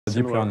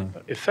similar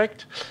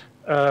effect.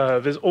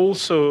 There's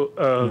also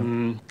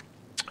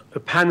a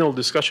panel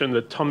discussion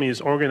that Thomä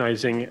is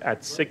organizing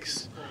at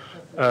 6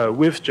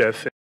 with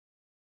Jeff.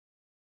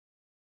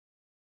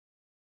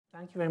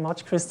 Thank you very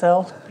much,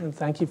 Christelle, and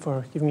thank you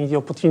for giving me the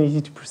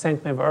opportunity to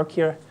present my work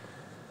here.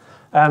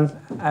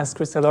 As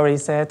Christelle already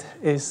said,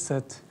 is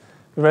that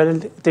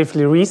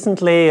relatively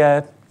recently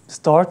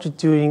started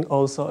doing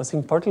also a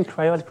single particle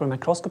cryo-electron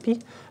microscopy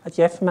at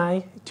the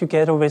FMI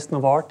together with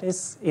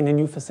Novartis in a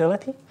new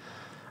facility.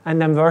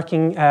 And I'm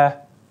working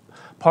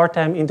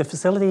part-time in the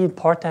facility,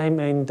 part-time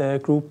in the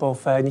group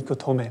of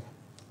Thomä.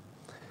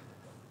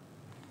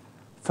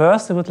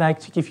 First, I would like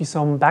to give you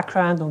some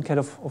background on kind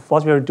of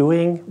what we are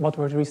doing, what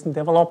were the recent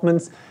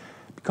developments,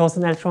 because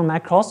in electron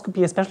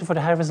microscopy, especially for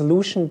the high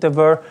resolution, there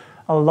were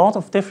a lot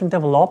of different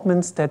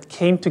developments that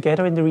came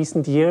together in the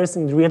recent years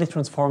and really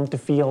transformed the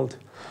field.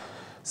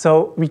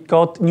 So we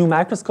got new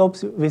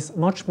microscopes with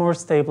much more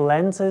stable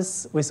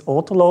lenses, with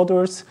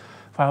autoloaders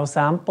for our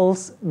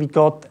samples. We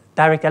got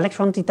direct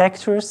electron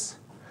detectors,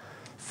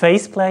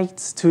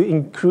 faceplates to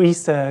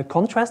increase the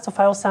contrast of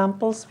our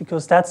samples,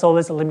 because that's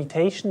always a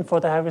limitation for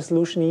the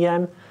high-resolution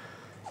EM,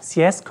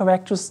 CS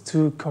correctors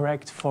to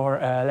correct for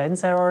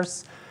lens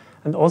errors.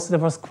 And also there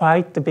was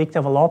quite a big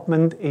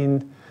development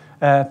in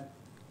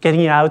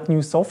getting out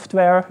new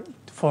software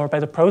for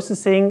better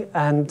processing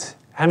and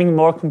having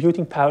more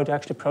computing power to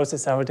actually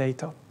process our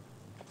data.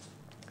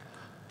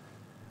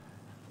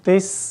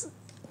 This,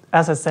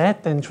 as I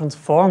said, then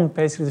transformed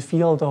basically the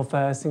field of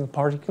single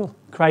particle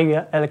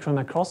cryo-electron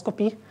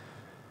microscopy.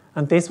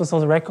 And this was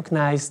also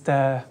recognized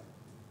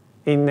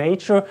in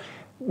Nature.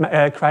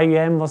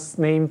 Cryo-EM was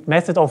named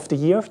Method of the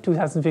Year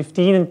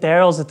 2015, and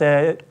there also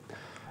the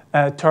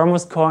term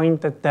was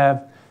coined that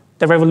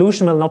the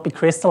revolution will not be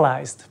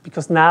crystallized,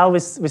 because now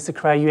with the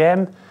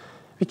cryo-EM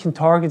we can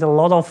target a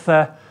lot of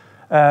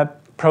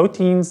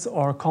proteins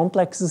or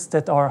complexes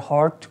that are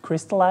hard to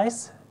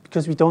crystallize,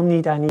 because we don't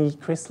need any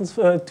crystals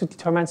to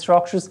determine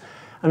structures.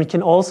 And we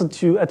can also,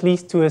 at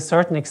least to a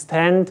certain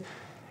extent,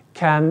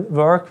 can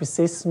work with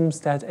systems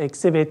that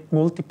exhibit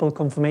multiple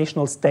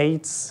conformational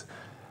states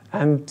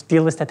and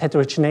deal with that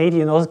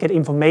heterogeneity and also get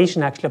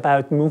information actually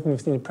about movement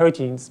within the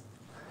proteins.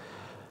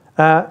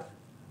 And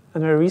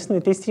very recently,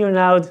 this year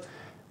now,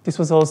 this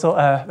was also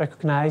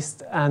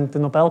recognized, and the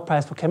Nobel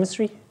Prize for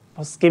Chemistry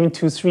was given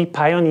to 3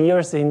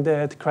 pioneers in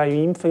the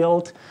cryo-EM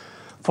field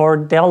for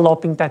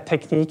developing that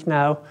technique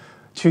now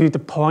to the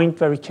point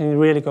where we can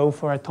really go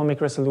for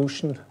atomic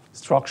resolution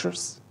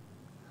structures.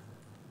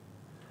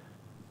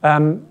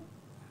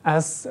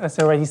 As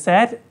I already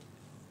said,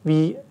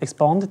 we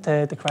expanded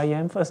the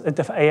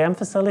FAIM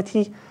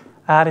facility,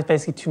 added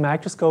basically 2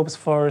 microscopes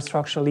for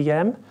structural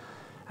EM,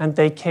 and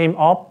they came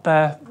up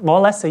more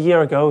or less a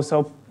year ago.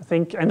 So I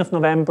think end of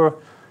November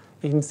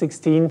in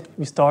 2016,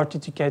 we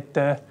started to get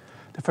the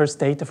first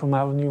data from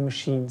our new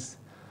machines.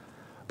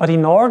 But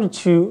in order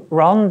to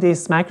run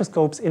these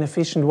microscopes in an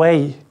efficient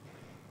way,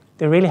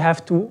 they really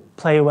have to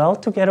play well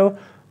together,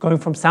 going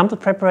from sample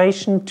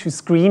preparation to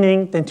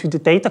screening, then to the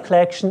data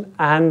collection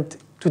and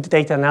to the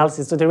data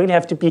analysis. So they really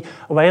have to be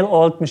a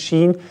well-oiled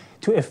machine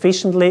to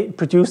efficiently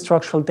produce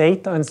structural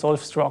data and solve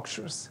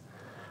structures.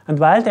 And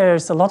while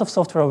there's a lot of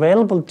software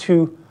available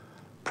to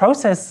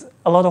process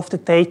a lot of the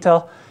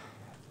data,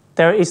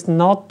 there is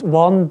not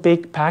one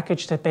big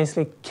package that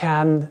basically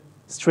can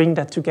string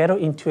that together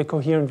into a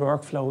coherent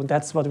workflow. And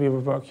that's what we were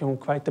working on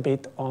quite a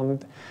bit on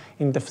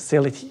in the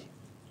facility.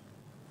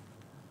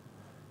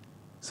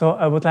 So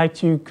I would like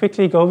to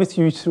quickly go with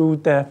you through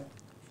the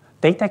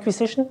data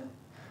acquisition.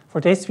 For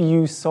this, we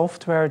use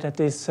software that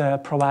is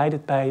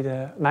provided by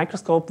the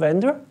microscope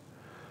vendor,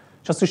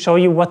 just to show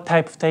you what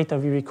type of data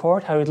we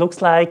record, how it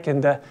looks like,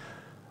 and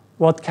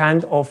what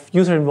kind of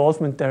user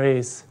involvement there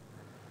is.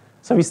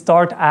 So we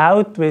start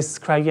out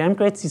with cryo-EM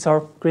grids. These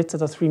are grids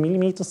that are 3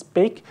 millimeters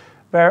big,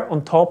 where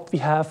on top we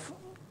have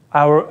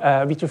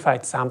our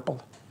vitrified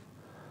sample.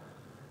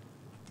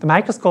 The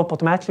microscope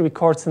automatically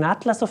records an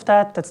atlas of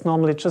that. That's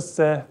normally just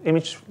an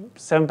image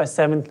 7 by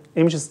 7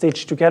 images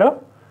stitched together.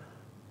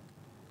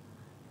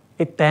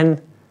 It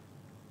then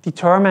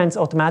determines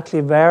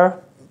automatically where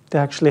there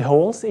are actually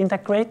holes in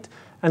that grid,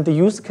 and the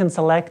user can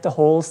select the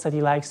holes that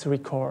he likes to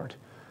record.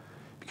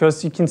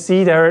 Because you can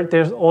see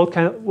there's all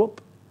kind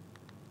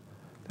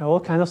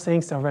of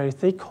things. There are very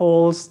thick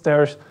holes.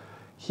 There's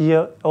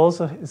here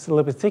also it's a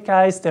little bit thick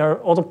ice. There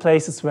are other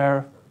places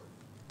where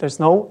there's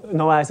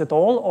no ice at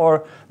all,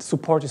 or the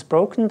support is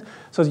broken.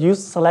 So the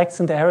user selects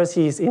in the areas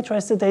he is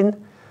interested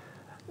in,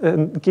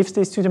 and gives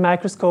this to the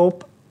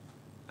microscope,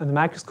 and the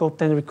microscope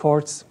then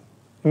records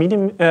a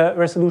medium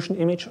resolution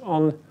image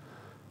on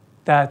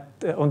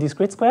these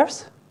grid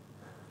squares.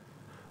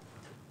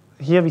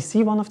 Here we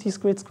see one of these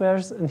grid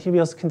squares, and here we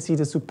also can see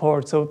the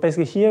support. So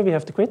basically here we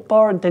have the grid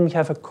bar, and then we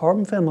have a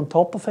carbon film on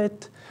top of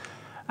it.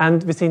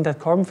 And within that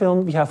carbon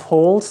film, we have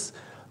holes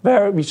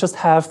where we just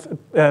have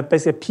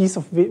basically a piece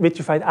of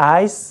vitrified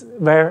ice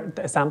where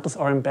the samples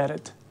are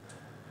embedded.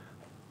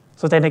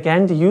 So then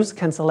again, the user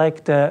can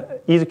select,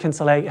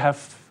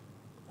 have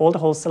all the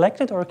holes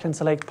selected, or can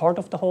select part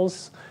of the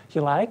holes he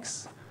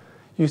likes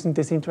using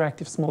this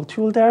interactive small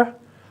tool there.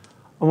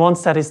 And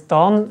once that is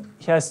done,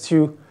 he has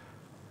to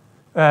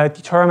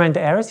determine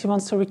the areas he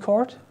wants to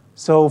record.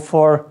 So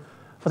for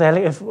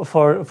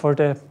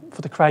the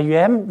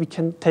cryo-EM, we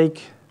can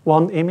take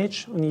one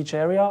image on each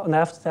area, and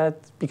after that,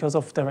 because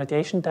of the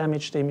radiation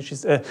damage,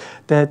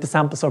 the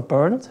samples are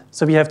burned.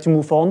 So we have to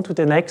move on to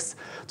the next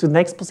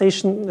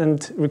position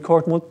and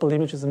record multiple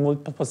images in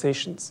multiple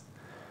positions.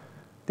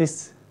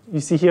 This you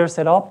see here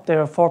set up.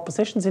 There are 4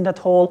 positions in that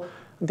hole.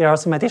 There are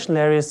some additional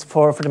areas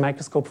for the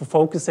microscope for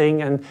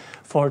focusing and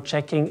for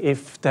checking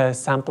if the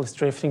sample is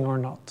drifting or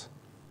not.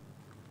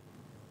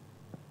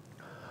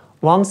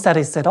 Once that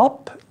is set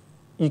up,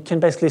 you can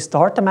basically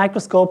start the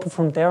microscope, and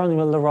from there on it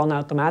will run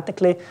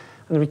automatically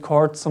and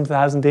record some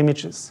 1,000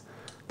 images.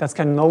 That's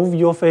kind of an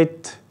overview of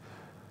it,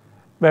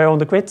 where on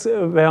the grid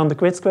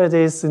square it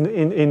is,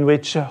 in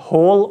which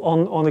hole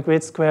on the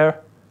grid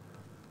square.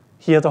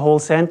 Here the whole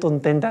center,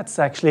 and then that's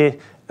actually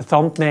a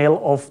thumbnail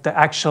of the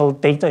actual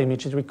data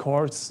image it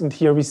records. And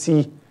here we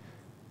see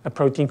a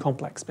protein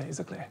complex,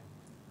 basically.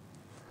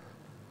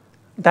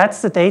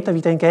 That's the data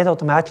we then get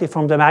automatically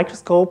from the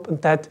microscope, and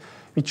that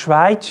we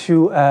try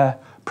to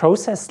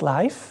process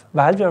live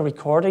while we are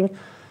recording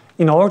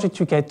in order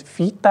to get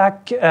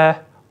feedback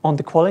on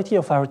the quality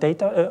of our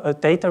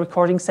data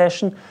recording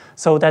session,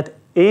 so that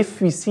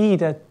if we see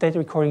that data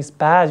recording is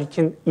bad, we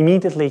can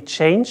immediately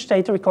change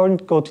data recording,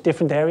 go to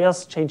different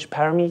areas, change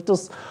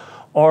parameters,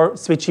 or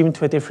switch even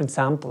to a different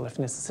sample if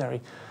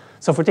necessary.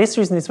 So for this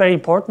reason, it's very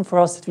important for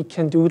us that we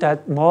can do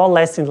that more or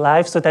less in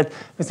live, so that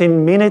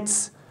within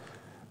minutes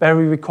where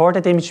we record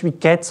that image, we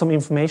get some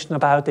information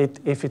about it,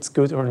 if it's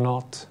good or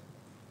not.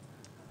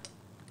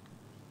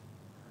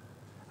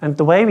 And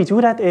the way we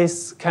do that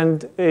is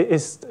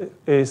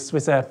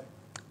with a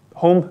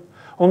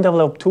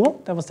home-developed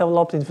tool that was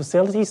developed in the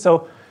facility.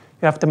 So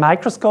you have the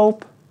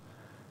microscope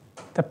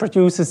that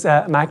produces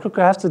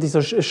micrographs. So these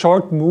are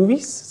short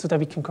movies, so that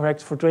we can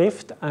correct for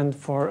drift and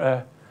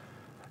for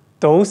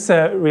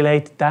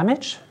dose-related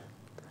damage.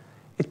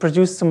 It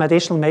produces some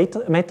additional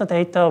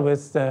metadata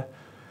with the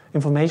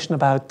information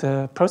about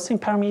the processing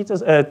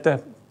parameters,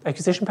 the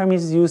acquisition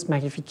parameters used,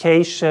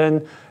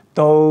 magnification,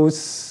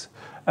 dose,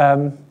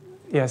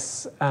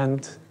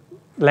 and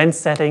lens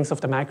settings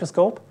of the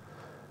microscope.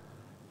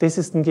 This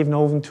is then given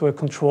over to a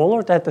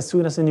controller that, as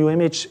soon as a new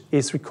image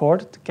is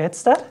recorded,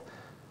 gets that,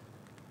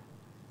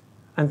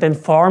 and then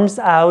farms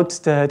out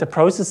the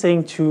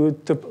processing to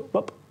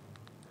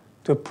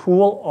a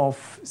pool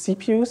of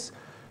CPUs.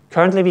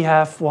 Currently, we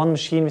have one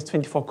machine with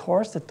 24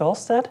 cores that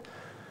does that.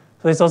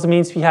 So this also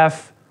means we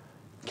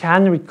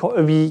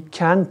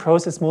can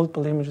process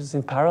multiple images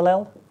in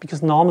parallel,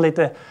 because normally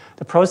the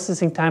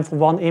processing time for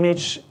one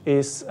image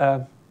is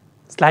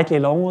slightly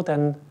longer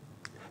than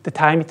the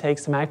time it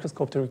takes the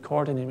microscope to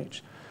record an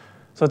image.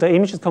 So the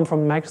images come from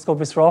the microscope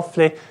with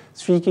roughly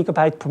 3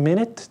 GB per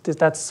minute.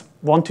 That's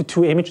 1 to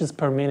 2 images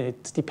per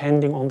minute,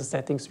 depending on the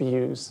settings we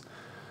use.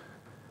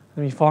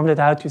 And we farm that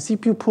out to a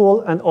CPU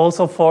pool, and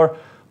also for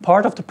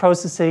part of the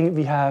processing,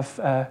 we have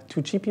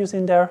 2 GPUs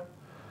in there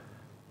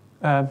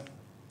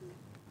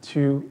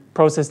to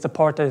process the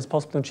part that is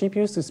possible on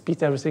GPUs to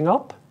speed everything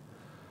up.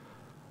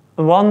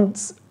 And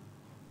once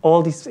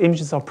all these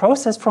images are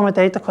processed from a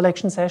data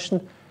collection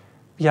session,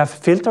 we have a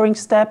filtering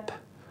step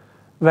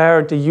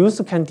where the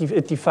user can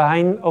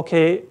define,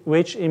 okay,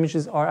 which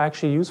images are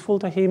actually useful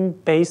to him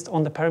based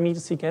on the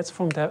parameters he gets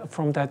from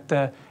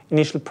that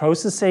initial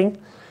processing.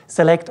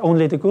 Select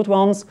only the good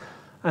ones,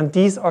 and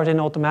these are then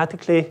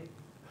automatically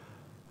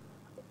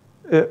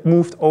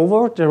moved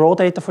over. The raw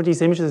data for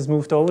these images is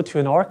moved over to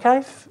an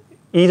archive,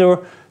 either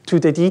to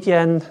the a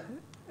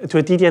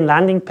DDN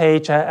landing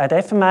page at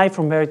FMI,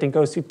 from where it then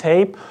goes to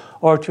tape,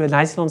 or to an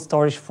Isilon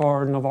storage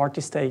for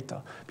Novartis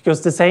data,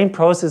 because the same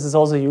process is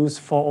also used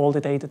for all the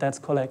data that's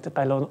collected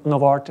by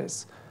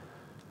Novartis.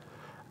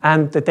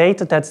 And the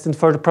data that's then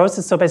further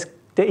processed, so basically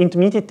the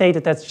intermediate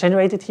data that's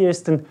generated here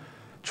is then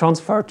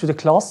transferred to the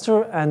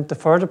cluster, and the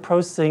further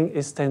processing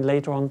is then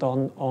later on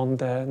done on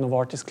the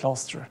Novartis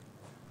cluster.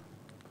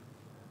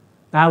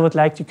 Now I would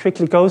like to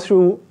quickly go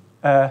through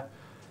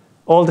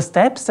all the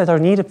steps that are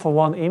needed for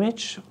one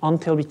image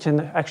until we can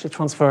actually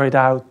transfer it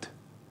out.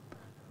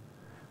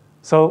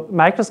 So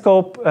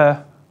microscope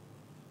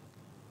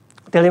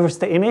delivers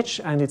the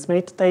image and its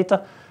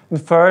metadata. The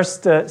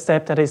first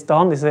step that is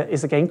done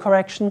is a gain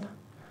correction.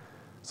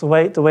 So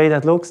the way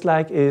that looks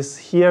like is,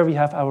 here we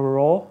have our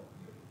raw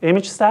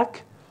image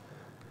stack.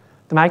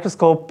 The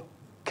microscope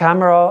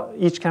camera,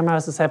 each camera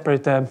has a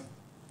separate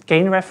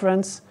gain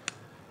reference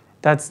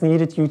that's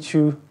needed due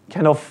to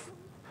kind of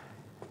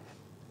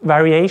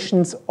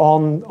variations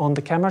on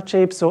the camera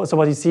chip. So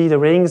what you see, the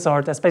rings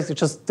that's basically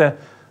just the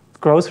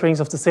growth rings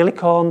of the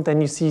silicon.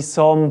 Then you see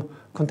some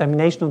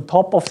contamination on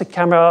top of the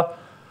camera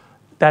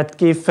that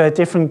give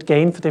different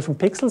gain for different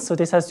pixels. So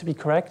this has to be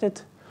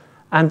corrected.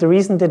 And the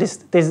reason that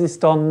this is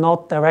done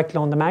not directly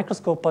on the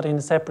microscope, but in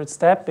a separate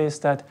step, is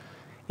that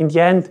in the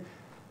end,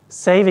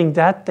 saving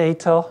that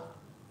data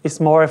is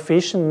more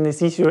efficient and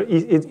is easier,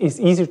 it is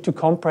easier to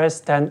compress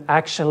than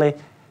actually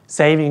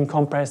saving and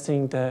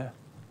compressing the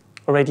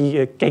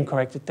already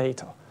gain-corrected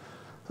data.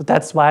 So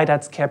that's why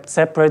that's kept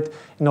separate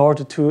in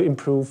order to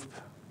improve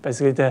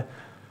basically the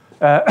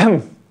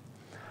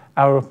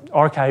our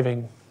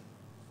archiving.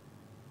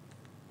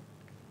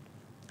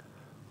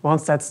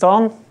 Once that's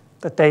done,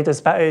 the data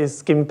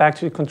is given back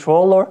to the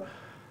controller,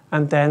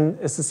 and then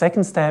as the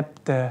second step,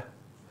 the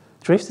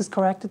drift is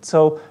corrected.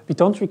 So we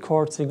don't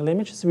record single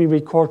images, we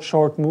record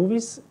short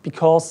movies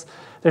because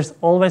there's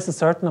always a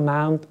certain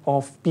amount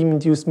of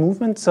beam-induced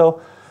movement.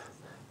 So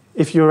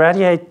if you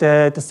radiate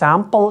the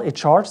sample, it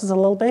charges a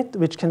little bit,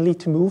 which can lead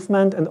to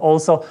movement, and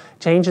also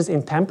changes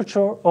in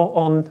temperature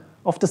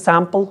of the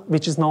sample,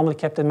 which is normally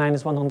kept at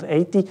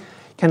 -180,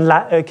 can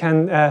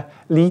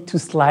lead to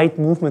slight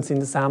movements in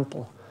the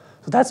sample.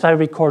 So that's why we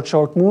record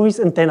short movies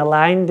and then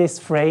align these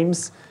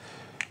frames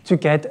to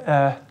get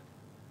a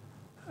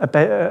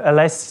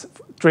less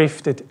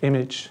drifted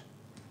image.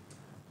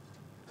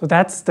 So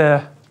that's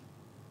the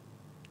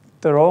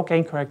raw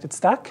gain-corrected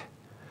stack.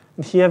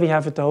 And here we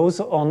have a dose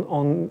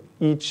on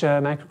each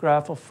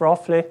micrograph of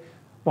roughly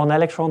 1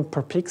 electron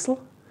per pixel.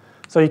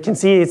 So you can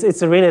see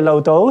it's a really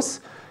low dose.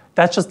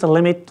 That's just the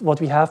limit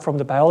what we have from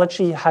the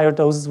biology. Higher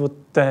doses would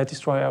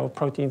destroy our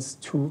proteins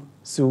too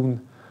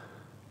soon.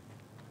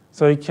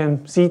 So you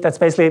can see that's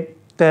basically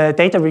the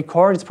data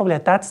recorded. It's probably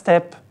at that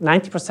step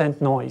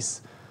 90%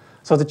 noise.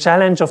 So the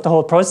challenge of the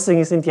whole processing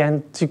is in the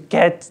end to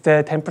get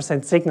the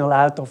 10% signal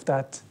out of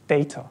that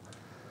data.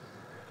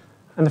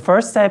 And the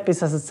first step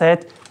is, as I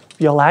said,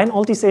 we align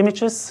all these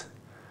images.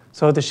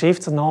 So the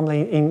shifts are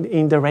normally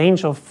in the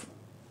range of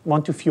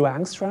 1 to a few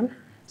angstrom.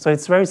 So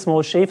it's very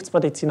small shifts,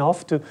 but it's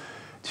enough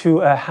to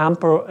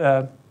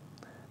hamper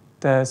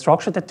the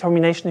structure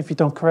determination if you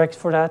don't correct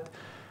for that.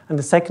 And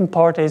the second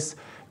part is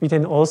we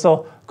then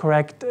also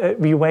correct,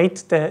 we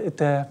weight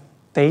the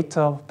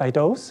data by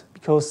dose,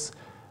 because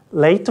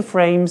later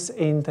frames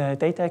in the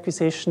data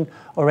acquisition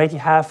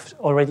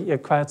already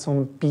acquired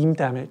some beam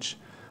damage.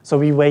 So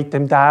we weight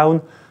them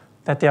down,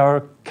 that they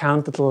are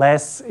counted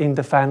less in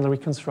the final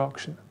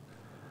reconstruction.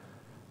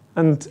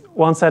 And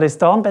once that is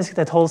done,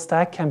 basically that whole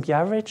stack can be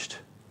averaged.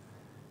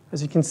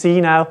 As you can see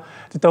now,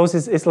 the dose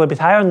is a little bit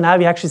higher, and now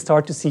we actually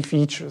start to see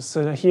features.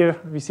 So here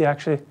we see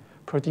actually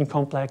protein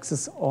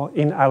complexes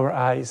in our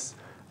eyes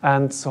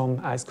and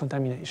some ice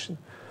contamination.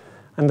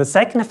 And the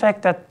second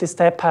effect that this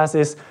step has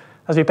is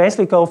that we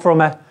basically go from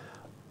a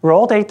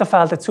raw data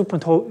file that's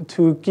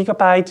 2.2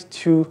 gigabyte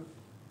to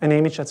an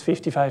image that's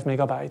 55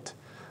 megabyte.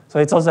 So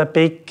it's also a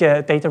big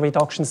data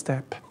reduction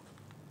step.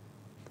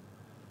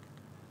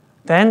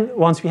 Then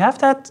once we have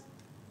that,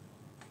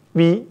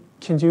 we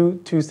can do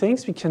two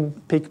things. We can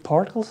pick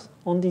particles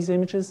on these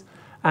images,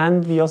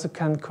 and we also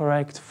can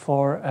correct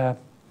for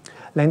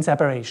lens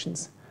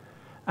aberrations.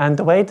 And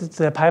the way that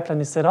the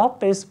pipeline is set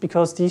up is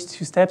because these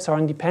two steps are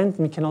independent,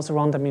 we can also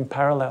run them in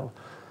parallel.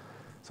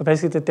 So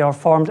basically that they are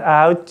farmed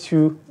out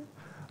to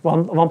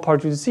one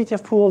part to the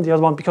CTF pool, the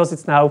other one, because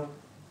it's now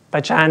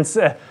by chance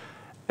a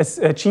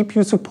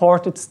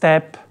GPU-supported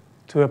step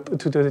to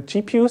the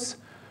GPUs.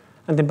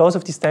 And then both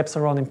of these steps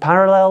are run in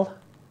parallel.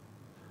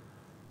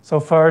 So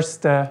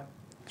first, the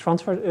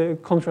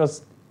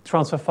contrast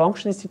transfer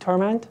function is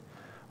determined.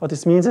 What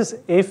this means is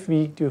if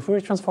we do a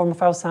Fourier transform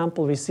of our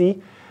sample, we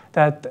see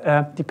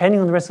that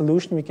depending on the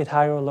resolution, we get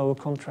higher or lower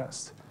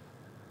contrast.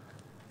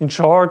 In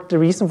short, the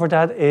reason for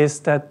that is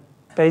that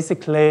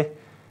basically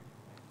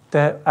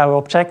our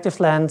objective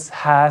lens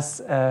has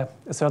a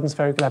certain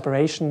spherical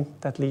aberration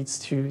that leads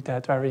to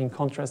that varying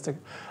contrast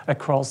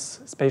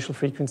across spatial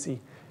frequency.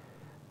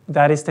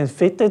 That is then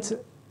fitted,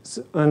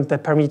 and the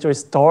parameter is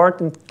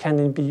stored and can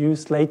then be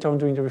used later on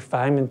during the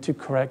refinement to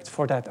correct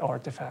for that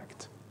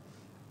artifact.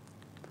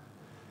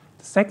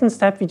 The second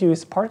step we do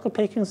is particle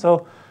picking.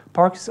 So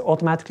particles are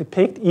automatically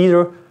picked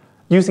either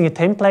using a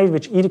template,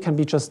 which either can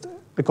be just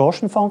a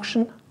Gaussian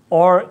function,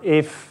 or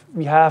if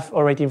we have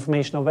already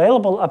information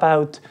available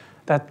about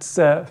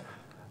that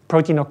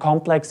protein or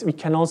complex, we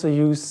can also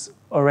use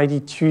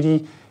already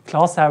 2D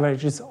class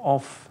averages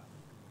of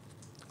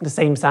the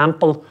same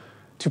sample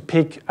to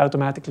pick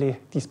automatically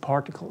these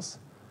particles.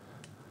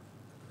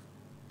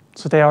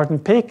 So they are then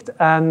picked,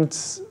 and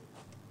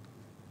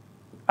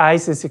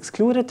ice is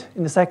excluded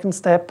in the second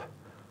step.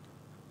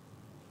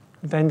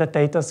 Then the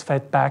data is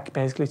fed back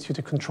basically to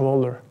the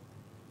controller.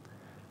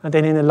 And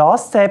then in the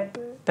last step,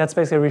 that's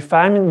basically a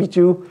refinement. We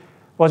do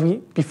what we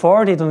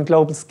before did on a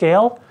global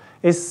scale,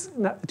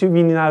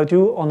 we now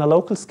do on a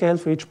local scale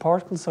for each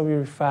particle. So we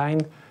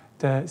refine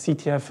the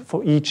CTF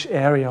for each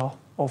area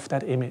of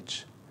that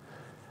image.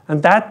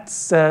 And that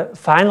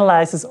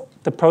finalizes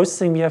the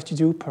processing we have to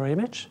do per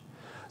image.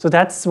 So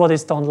that's what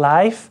is done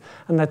live.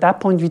 And at that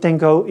point, we then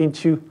go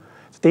into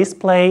the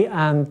display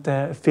and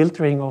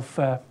filtering of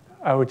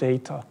our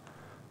data.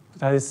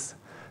 That is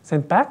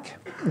sent back.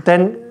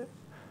 Then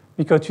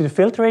we go to the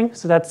filtering.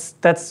 So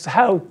that's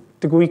how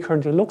the GUI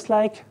currently looks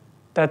like.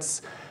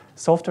 That's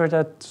software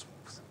that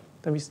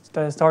we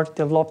started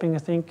developing, I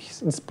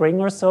think, in spring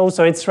or so.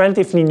 So it's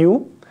relatively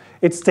new.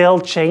 It's still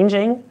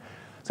changing.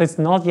 So it's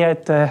not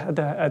yet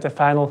at the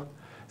final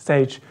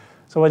stage.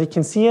 So what you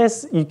can see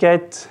is you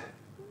get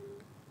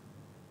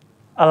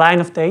a line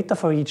of data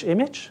for each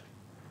image.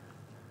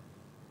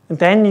 And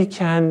then you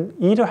can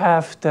either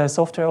have the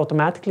software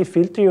automatically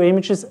filter your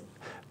images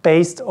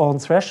based on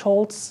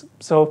thresholds.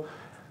 So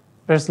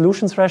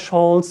resolution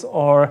thresholds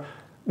or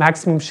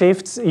maximum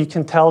shifts. You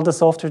can tell the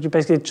software to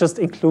basically just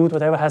include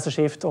whatever has a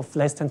shift of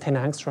less than 10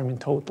 angstrom in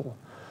total.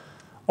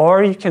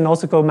 Or you can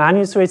also go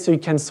manually through it, so you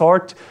can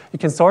sort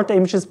the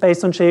images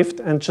based on shift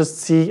and just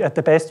see at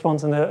the best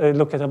ones and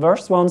look at the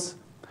worst ones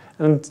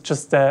and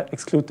just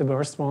exclude the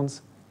worst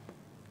ones.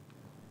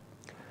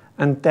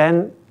 And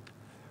then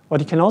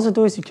what you can also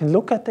do is you can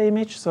look at the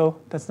image. So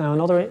that's now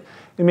another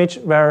image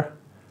where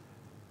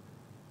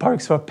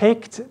particles were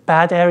picked,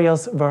 bad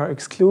areas were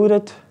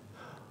excluded.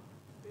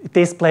 It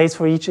displays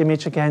for each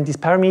image again these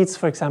parameters,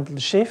 for example,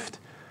 the shift.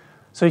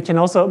 So you can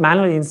also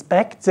manually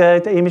inspect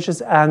the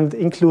images and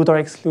include or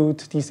exclude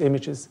these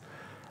images.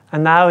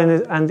 And now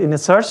in the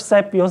search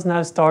step, we also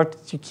now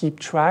start to keep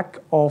track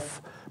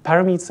of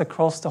parameters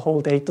across the whole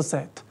data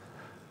set.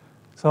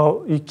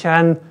 So you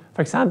can,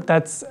 for example,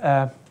 that's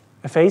a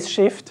phase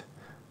shift.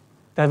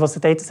 That was a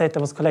data set that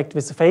was collected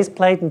with a phase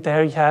plate, and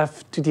there you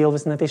have to deal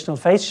with an additional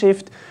phase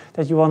shift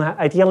that you want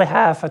to ideally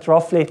have at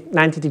roughly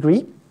 90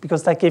 degrees,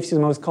 because that gives you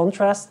the most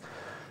contrast.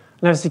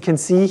 And as you can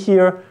see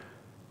here,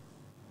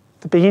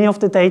 the beginning of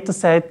the data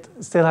set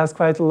still has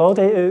quite a low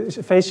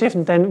phase shift,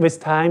 and then with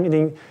time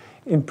it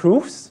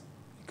improves.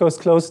 It goes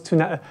close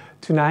to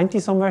 90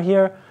 somewhere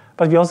here,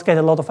 but we also get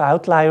a lot of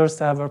outliers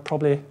that were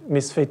probably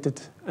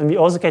misfitted. And we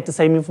also get the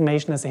same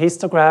information as a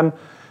histogram.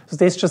 So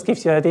this just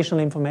gives you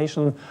additional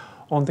information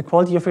on the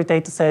quality of your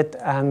data set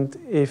and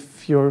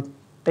if your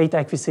data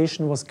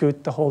acquisition was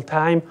good the whole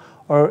time,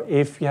 or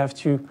if you have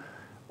to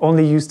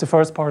only use the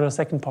first part or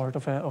second part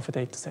of a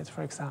data set,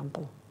 for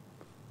example.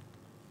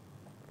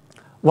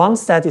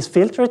 Once that is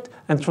filtered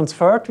and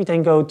transferred, we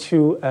then go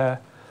to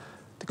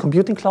the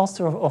computing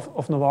cluster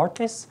of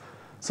Novartis.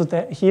 So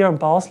here in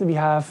Basel, we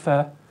have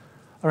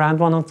around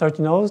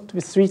 130 nodes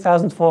with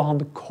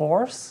 3,400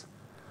 cores.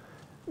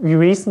 We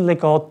recently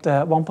got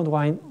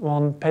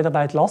 1.1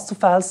 petabyte Lasso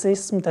file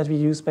system that we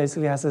use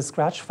basically as a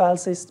scratch file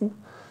system.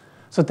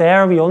 So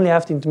there we only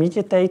have the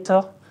intermediate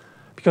data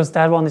because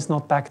that one is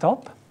not backed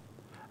up.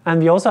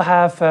 And we also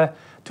have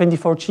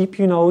 24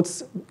 GPU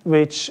nodes,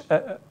 which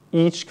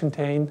each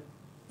contain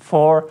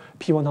 4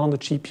 P100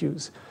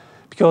 GPUs.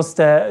 Because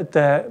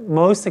the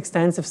most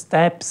extensive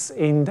steps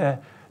in the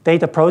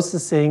data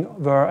processing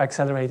were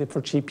accelerated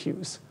for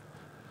GPUs.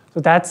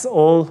 So that's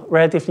all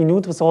relatively new.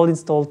 It was all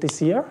installed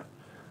this year.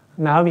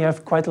 Now we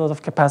have quite a lot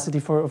of capacity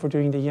for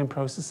doing the EM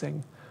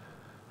processing.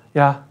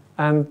 Yeah,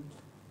 and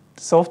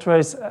the software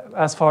is,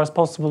 as far as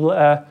possible,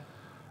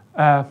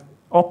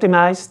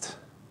 optimized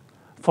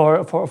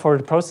for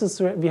the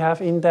processor we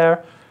have in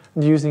there,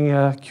 and using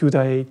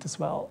CUDA-8 as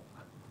well.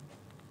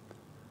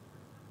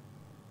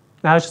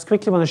 Now I just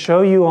quickly want to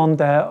show you on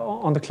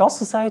the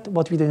cluster side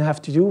what we then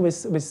have to do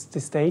with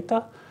this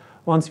data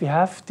once we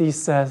have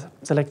these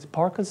selected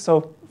particles.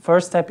 So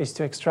first step is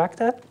to extract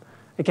that.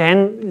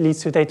 Again,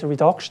 leads to data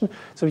reduction,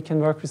 so we can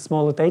work with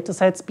smaller data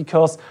sets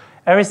because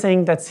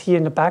everything that's here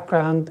in the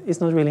background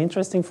is not really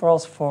interesting for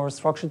us for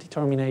structure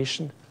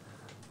determination.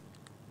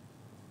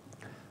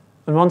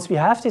 And once we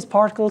have these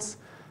particles,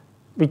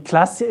 we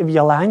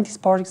align these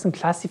particles and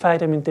classify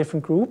them in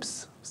different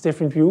groups with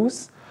different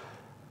views.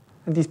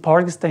 And these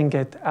particles then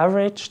get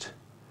averaged,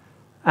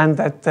 and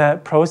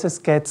that process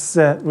gets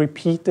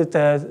repeated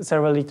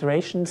several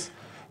iterations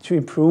to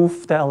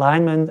improve the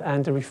alignment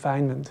and the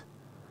refinement.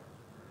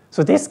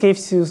 So this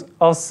gives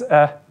us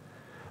a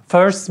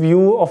first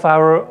view of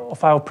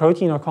our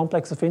protein or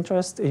complex of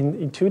interest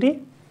in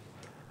 2D.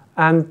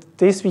 And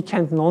this we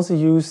can also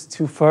use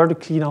to further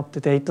clean up the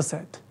data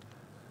set.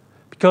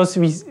 Because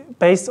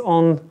based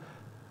on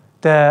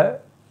the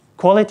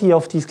quality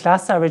of these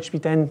class average, we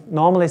then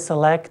normally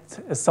select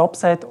a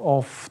subset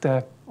of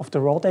the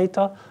raw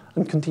data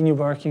and continue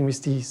working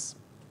with these.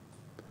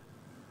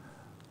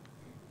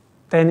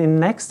 Then in the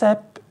next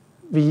step,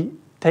 we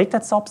take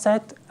that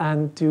subset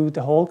and do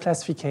the whole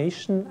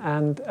classification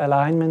and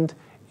alignment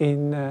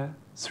in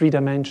 3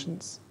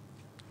 dimensions.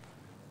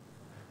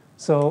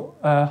 So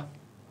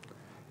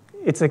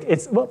it's a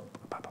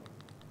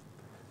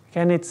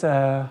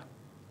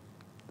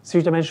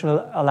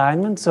 3-dimensional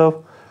alignment.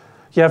 So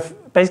you have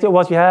basically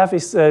what you have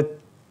is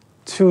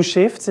 2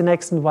 shifts in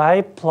X and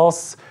Y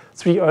plus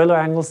 3 Euler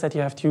angles that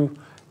you have to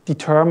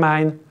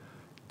determine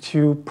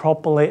to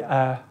properly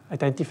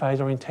identify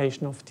the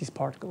orientation of these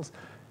particles.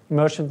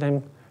 Merging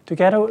them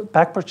together,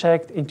 back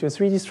project into a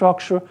 3D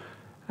structure,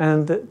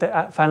 and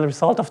the final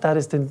result of that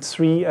is then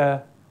 3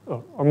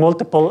 or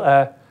multiple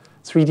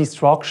 3D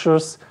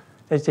structures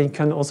that you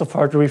can also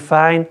further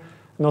refine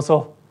and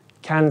also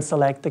can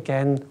select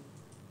again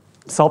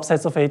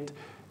subsets of it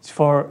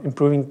for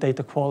improving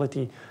data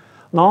quality.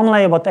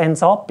 Normally what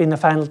ends up in the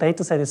final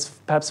data set is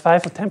perhaps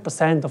 5 or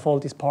 10% of all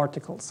these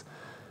particles.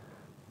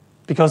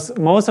 Because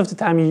most of the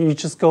time you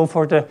just go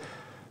for the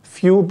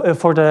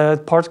for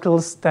the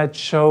particles that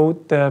show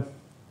that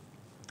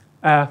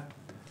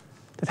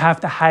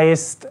have the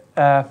highest.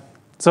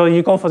 So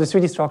you go for the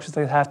 3D structures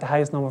that have the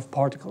highest number of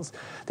particles.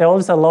 There are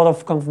also a lot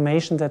of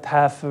conformations that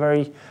have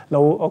very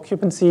low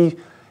occupancy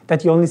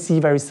that you only see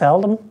very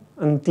seldom,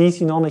 and these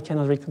you normally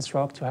cannot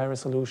reconstruct to high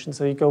resolution.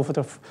 So you go for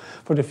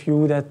the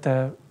few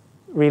that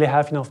really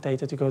have enough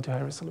data to go to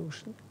high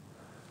resolution.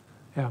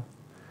 Yeah.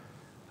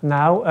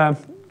 Now,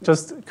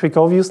 just a quick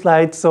overview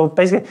slide. So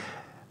basically,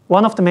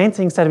 one of the main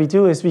things that we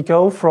do is we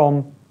go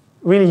from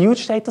really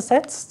huge data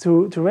sets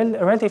to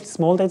relatively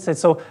small data sets.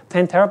 So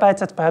 10 terabytes,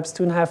 that's perhaps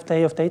 2.5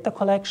 days of data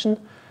collection.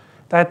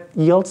 That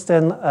yields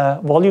then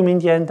volume in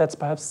the end that's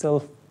perhaps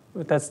still,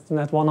 that's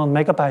not 100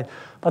 megabyte.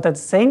 But at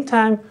the same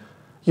time,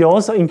 you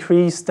also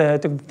increase the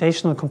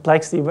computational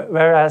complexity,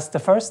 whereas the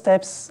first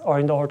steps are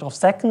in the order of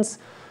seconds,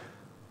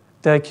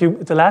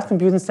 the last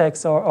computing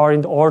steps are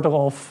in the order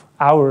of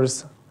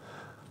hours,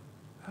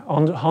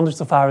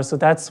 hundreds of hours. So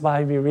that's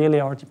why we really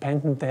are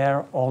dependent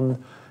there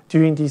on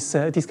doing these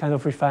kind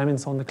of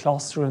refinements on the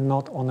cluster and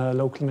not on a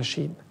local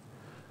machine.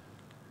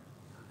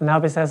 And now,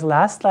 besides the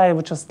last slide, I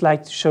would just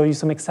like to show you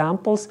some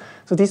examples.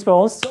 So these were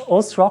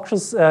all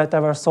structures that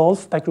were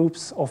solved by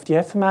groups of the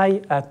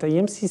FMI at the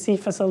EMCC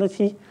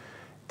facility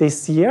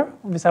this year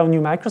with our new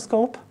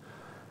microscope.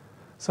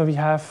 So we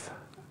have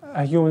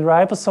a human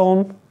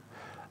ribosome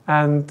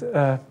and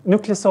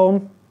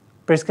nucleosome,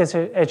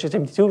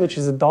 BRISC-HSMT2, which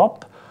is a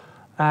DOP,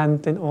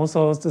 and then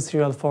also the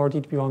serial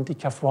 4-DDP1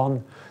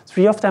 decaf1.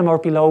 3 of them are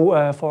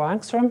below 4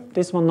 angstrom.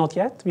 This one not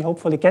yet. We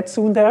hopefully get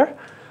soon there.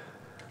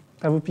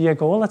 That would be a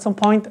goal at some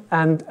point.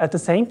 And at the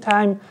same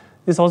time,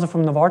 this also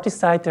from Novartis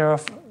side, there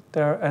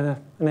are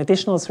an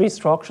additional 3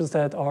 structures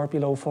that are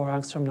below 4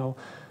 angstrom now,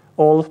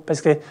 all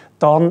basically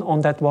done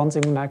on that one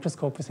single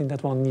microscope within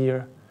that 1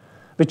 year,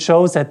 which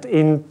shows that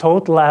in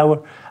total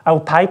our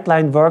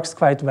pipeline works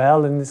quite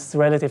well and is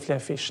relatively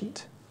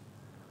efficient.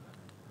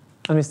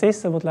 And with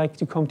this, I would like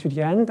to come to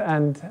the end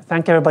and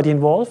thank everybody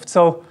involved.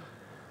 So,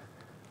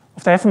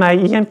 of the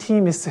FMI EM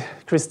team is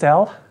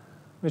Christelle,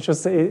 which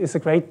is a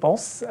great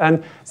boss.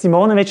 And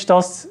Simone, which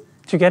does,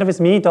 together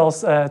with me,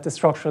 does the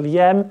structural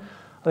EM.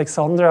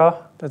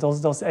 Alexandra, that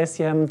also does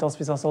SEM, does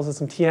with us also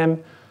some TM.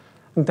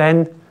 And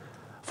then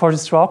for the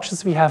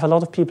structures, we have a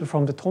lot of people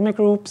from the Thomä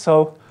group.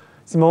 So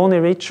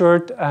Simone,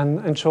 Richard,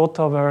 and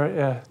Shota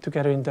were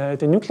together in the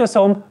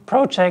nucleosome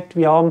project.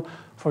 We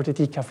for the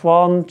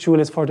decaf1,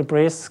 Julius for the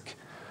BRISC.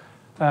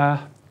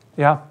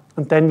 Yeah,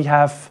 and then we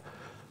have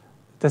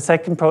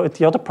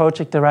the other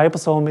project, the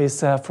ribosome,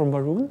 is from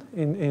Varun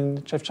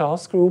in Jeff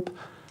Charles' group.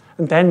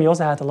 And then we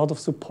also had a lot of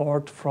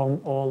support from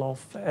all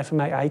of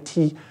FMI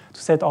IT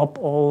to set up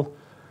all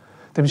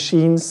the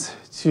machines,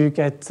 to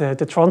get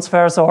the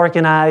transfers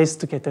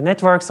organized, to get the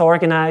networks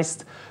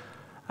organized.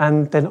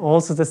 And then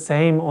also the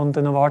same on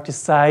the Novartis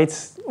side.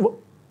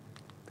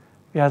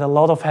 We had a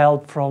lot of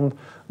help from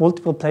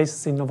multiple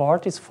places in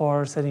Novartis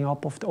for setting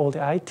up of all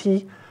the IT.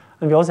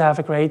 And we also have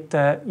a great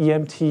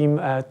EM team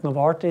at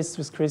Novartis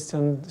with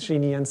Christian,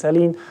 Srini, and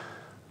Celine,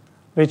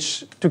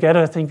 which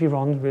together I think we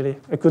run really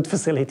a good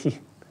facility.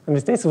 And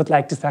with this, I would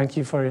like to thank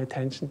you for your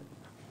attention.